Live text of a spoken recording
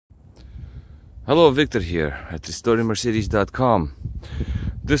Hello, Victor here at RestoringMercedes.com.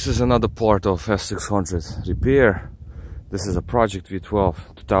 This is another part of S600 repair. This is a Project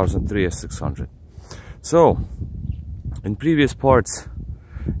V12 2003 S600. So, in previous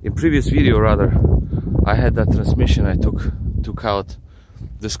video rather, I had that transmission. I took out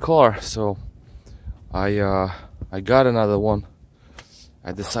this car, so I got another one.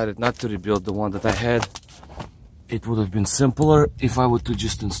 I decided not to rebuild the one that I had. It would have been simpler if I were to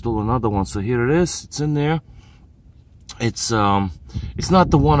just install another one. So here it is. It's in there. It's not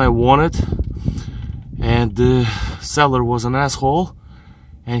the one I wanted, and the seller was an asshole,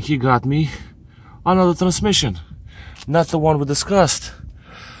 and he got me another transmission, not the one we discussed.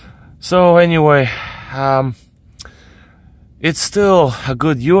 So anyway, it's still a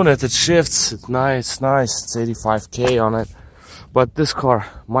good unit. It shifts. It's nice. It's 85k on it, but this car,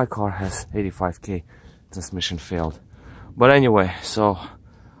 my car, has 85k. Transmission failed. But anyway, so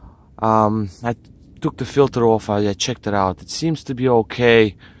I took the filter off. I checked it out. It seems to be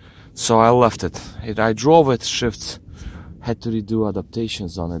okay, so I left it. I drove it, shifts. Had to redo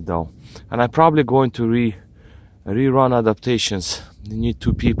adaptations on it though, and I'm probably going to rerun adaptations. You need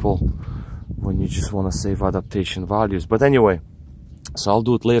two people when you just want to save adaptation values. But anyway, so I'll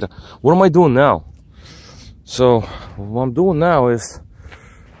do it later. What am I doing now? So what I'm doing now is,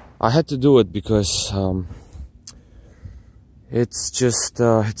 I had to do it because it's just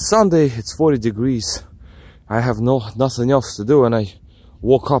it's Sunday, it's 40 degrees. I have nothing else to do, and I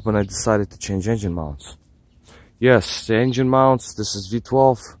woke up and I decided to change engine mounts. Yes, the engine mounts. This is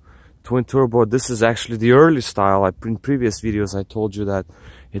V12 twin turbo. This is actually the early style. In previous videos I told you that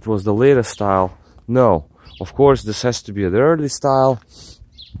it was the latest style. No, of course this has to be the early style.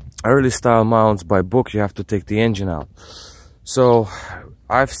 Early style mounts, by book, you have to take the engine out. So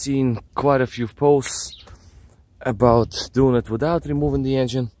I've seen quite a few posts about doing it without removing the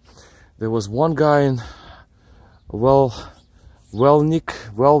engine. There was one guy in Wellville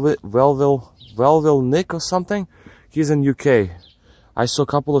Nick or something. He's in UK. I saw a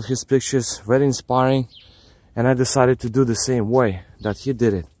couple of his pictures, very inspiring, and I decided to do the same way that he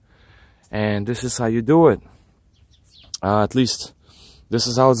did it. And this is how you do it. At least this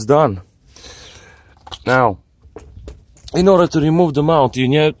is how it's done. Now, in order to remove the mount, you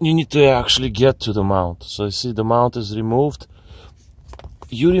need to actually get to the mount. So you see the mount is removed.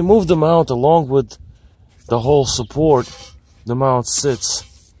 You remove the mount along with the whole support. The mount sits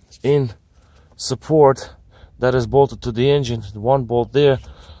in support that is bolted to the engine. One bolt there.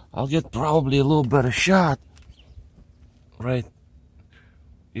 I'll get probably a little better shot. Right.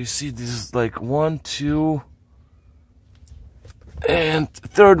 You see this is like 1, 2, and the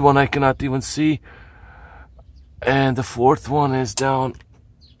third one I cannot even see. And the fourth one is down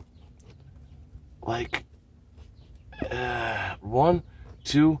like 1,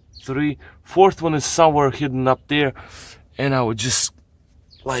 2, 3. Fourth one is somewhere hidden up there, and I would just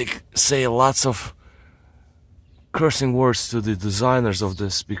like say lots of cursing words to the designers of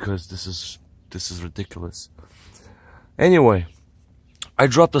this, because this is ridiculous. Anyway, I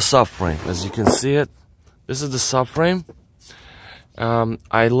dropped the subframe. As you can see it, this is the subframe.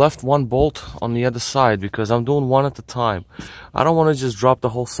 I left one bolt on the other side because I'm doing one at a time. I don't want to just drop the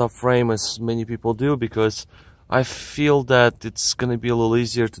whole subframe as many people do, because I feel that it's going to be a little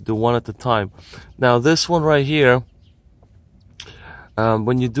easier to do one at a time. Now this one right here,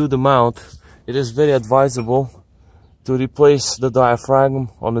 when you do the mount, it is very advisable to replace the diaphragm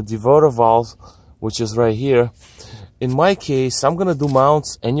on the diverter valve, which is right here. In my case, I'm gonna do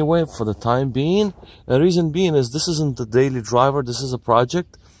mounts anyway for the time being. The reason being is this isn't the daily driver, this is a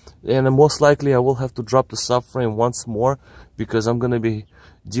project, and most likely I will have to drop the subframe once more, because I'm gonna be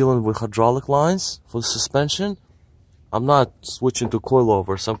dealing with hydraulic lines for the suspension. I'm not switching to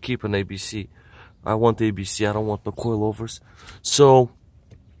coilovers. I'm keeping ABC. I want ABC, I don't want no coilovers. So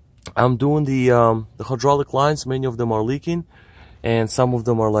I'm doing the hydraulic lines. Many of them are leaking, and some of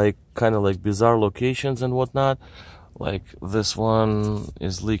them are like kind of like bizarre locations and whatnot. Like this one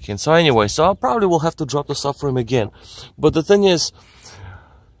is leaking. So anyway, so I probably will have to drop the subframe again. But the thing is,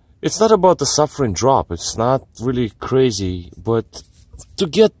 it's not about the subframe drop. It's not really crazy, but to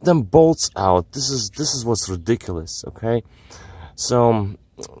get them bolts out, this is what's ridiculous. Okay, so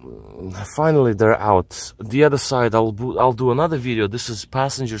finally they're out. The other side, I'll do another video. This is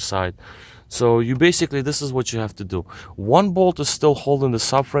passenger side. So you basically, this is what you have to do. One bolt is still holding the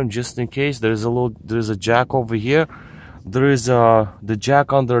subframe just in case. There's a jack over here. There is the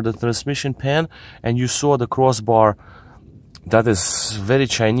jack under the transmission pan, and you saw the crossbar that is very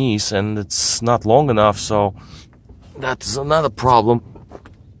Chinese and it's not long enough, so that's another problem.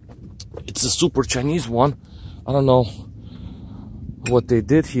 It's a super Chinese one. I don't know what they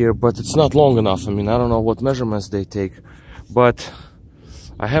did here, but it's not long enough. I mean, I don't know what measurements they take, but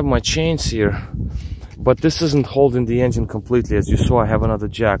I have my chains here, but this isn't holding the engine completely. As you saw, I have another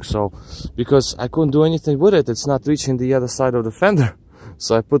jack, so because I couldn't do anything with it, it's not reaching the other side of the fender.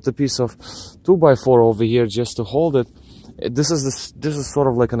 So I put a piece of 2x4 over here just to hold it. This is sort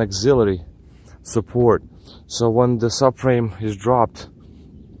of like an auxiliary support. So when the subframe is dropped,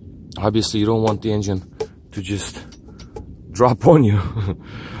 obviously you don't want the engine to just drop on you.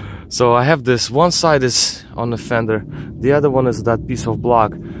 So I have this, one side is on the fender, the other one is that piece of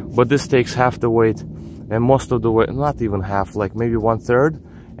block, but this takes half the weight, and most of the weight, not even half, like maybe 1/3,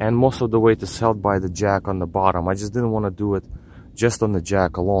 and most of the weight is held by the jack on the bottom. I just didn't want to do it just on the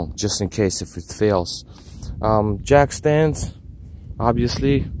jack alone, just in case if it fails. Jack stands,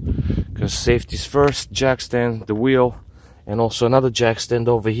 obviously, because safety's first. Jack stand, the wheel, and also another jack stand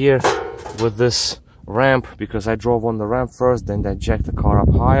over here with this ramp, because I drove on the ramp first, then I jacked the car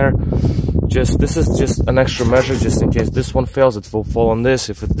up higher. This is just an extra measure, just in case this one fails, it will fall on this.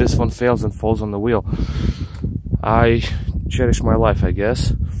 If this one fails, it falls on the wheel. I cherish my life, I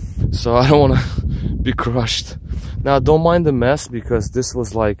guess, so I don't want to be crushed. Now, don't mind the mess, because this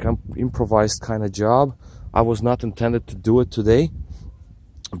was like an improvised kind of job. I was not intended to do it today,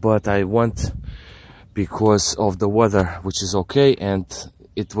 but I went because of the weather, which is okay, and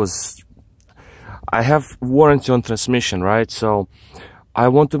it was... I have warranty on transmission, right? So I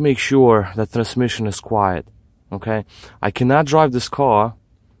want to make sure that transmission is quiet, okay? I cannot drive this car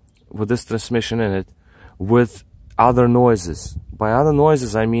with this transmission in it with other noises. By other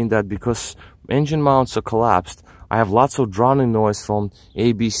noises, I mean that because engine mounts are collapsed, I have lots of drowning noise from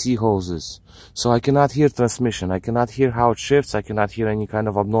ABC hoses. So I cannot hear transmission. I cannot hear how it shifts. I cannot hear any kind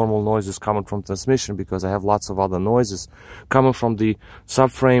of abnormal noises coming from transmission, because I have lots of other noises coming from the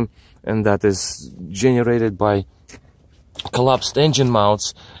subframe, and that is generated by collapsed engine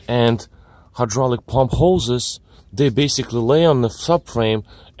mounts and hydraulic pump hoses. They basically lay on the subframe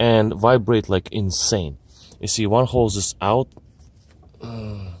and vibrate like insane. You see, one hose is out.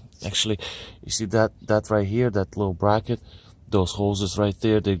 Actually, you see that right here, that little bracket, those hoses right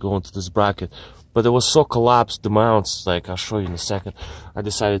there, they go into this bracket. But it was so collapsed, the mounts, like I'll show you in a second, I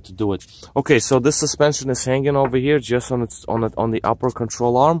decided to do it. Okay, so this suspension is hanging over here, just on the upper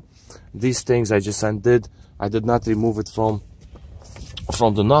control arm. These things I just undid. I did not remove it from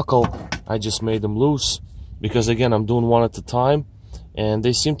the knuckle. I just made them loose, because again, I'm doing one at a time, and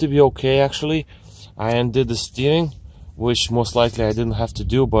they seem to be okay. Actually, I undid the steering, which most likely I didn't have to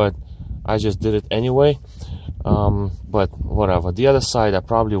do, but I just did it anyway. But whatever. The other side I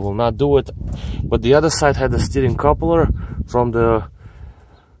probably will not do it, but the other side had the steering coupler from the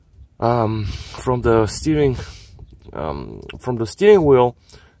steering wheel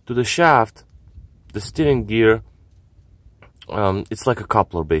to the shaft, the steering gear. It's like a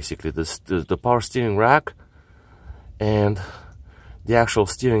coupler, basically. The power steering rack and the actual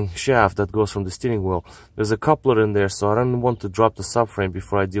steering shaft that goes from the steering wheel. There's a coupler in there, so I don't want to drop the subframe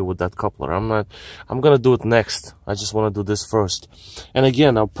before I deal with that coupler. I'm gonna do it next. I just want to do this first. And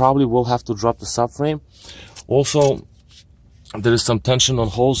again, I probably will have to drop the subframe. Also, there is some tension on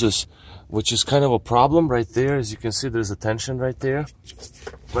hoses, which is kind of a problem right there. As you can see, there's a tension right there,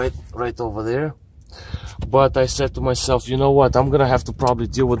 right over there. But I said to myself, you know what, I'm gonna have to probably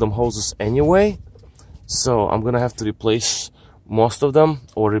deal with them hoses anyway, so I'm gonna have to replace most of them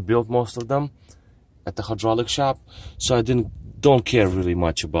or rebuild most of them at the hydraulic shop. So I don't care really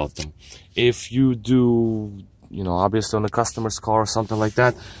much about them. If you do, you know, obviously on a customer's car or something like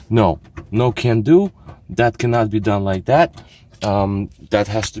that, no can do. That cannot be done like that. That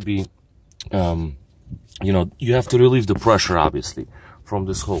has to be, you know, you have to relieve the pressure obviously from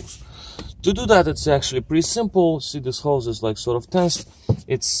this hose. To do that, it's actually pretty simple. See, this hose is like sort of tensed.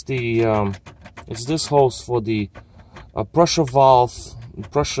 It's this hose for the pressure valve,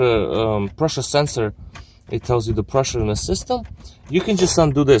 pressure sensor. It tells you the pressure in the system. You can just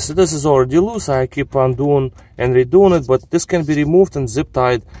undo this. This is already loose. I keep undoing and redoing it, but this can be removed and zip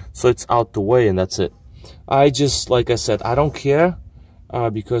tied so it's out the way, and that's it. I just, like I said, I don't care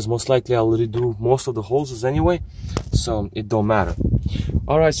because most likely I'll redo most of the hoses anyway, so it don't matter.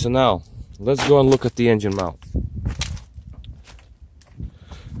 All right, so now let's go and look at the engine mount.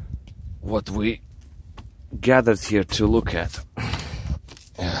 What we gathered here to look at.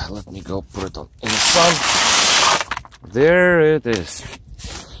 Let me go put it on in the sun. There it is.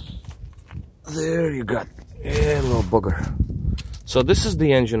 There you got a little bugger. So this is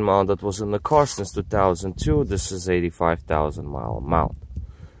the engine mount that was in the car since 2002. This is 85,000 mile mount.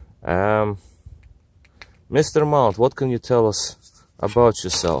 Mr. Mount, what can you tell us about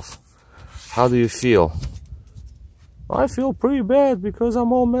yourself? How do you feel? I feel pretty bad because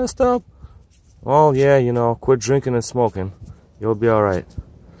I'm all messed up. Well, yeah, you know, quit drinking and smoking. You'll be alright.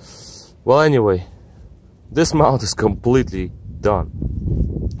 Well, anyway, this mount is completely done.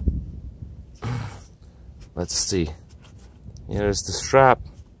 Let's see. Here's the strap.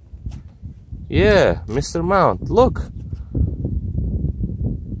 Yeah, Mr. Mount, look.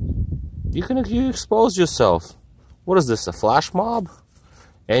 You exposed yourself. What is this, a flash mob?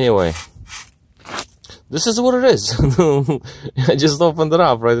 Anyway, this is what it is. I just opened it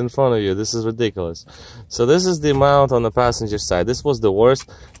up right in front of you. This is ridiculous. So this is the mount on the passenger side. This was the worst.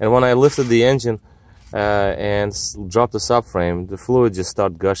 And when I lifted the engine and dropped the subframe, the fluid just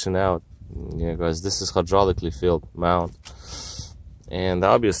started gushing out. Yeah, guys, this is hydraulically filled mount. And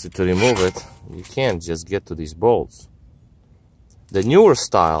obviously to remove it, you can't just get to these bolts. The newer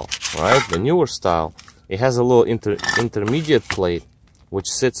style, right? The newer style, it has a little intermediate plate which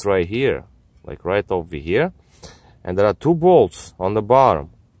sits right here, like right over here. And there are two bolts on the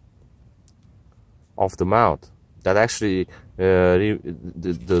bottom of the mount that actually,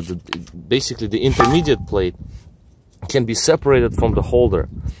 basically the intermediate plate can be separated from the holder.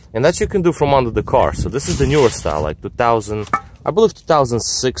 And that you can do from under the car. So this is the newer style, like 2000, I believe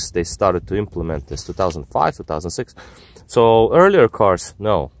 2006 they started to implement this, 2005, 2006. So earlier cars,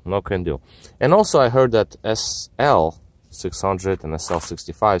 no can do. And also I heard that SL600 and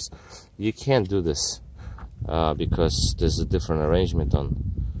SL65s, you can't do this because there's a different arrangement on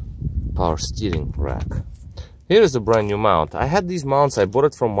power steering rack. Here is the brand new mount. I had these mounts, I bought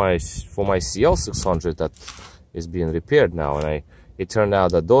it for my CL600 that is being repaired now, and it turned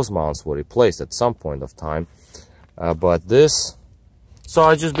out that those mounts were replaced at some point of time. But this, so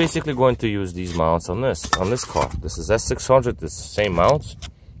I just basically going to use these mounts on this car. This is S600, it's the same mounts.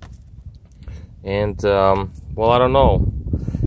 And well, I don't know.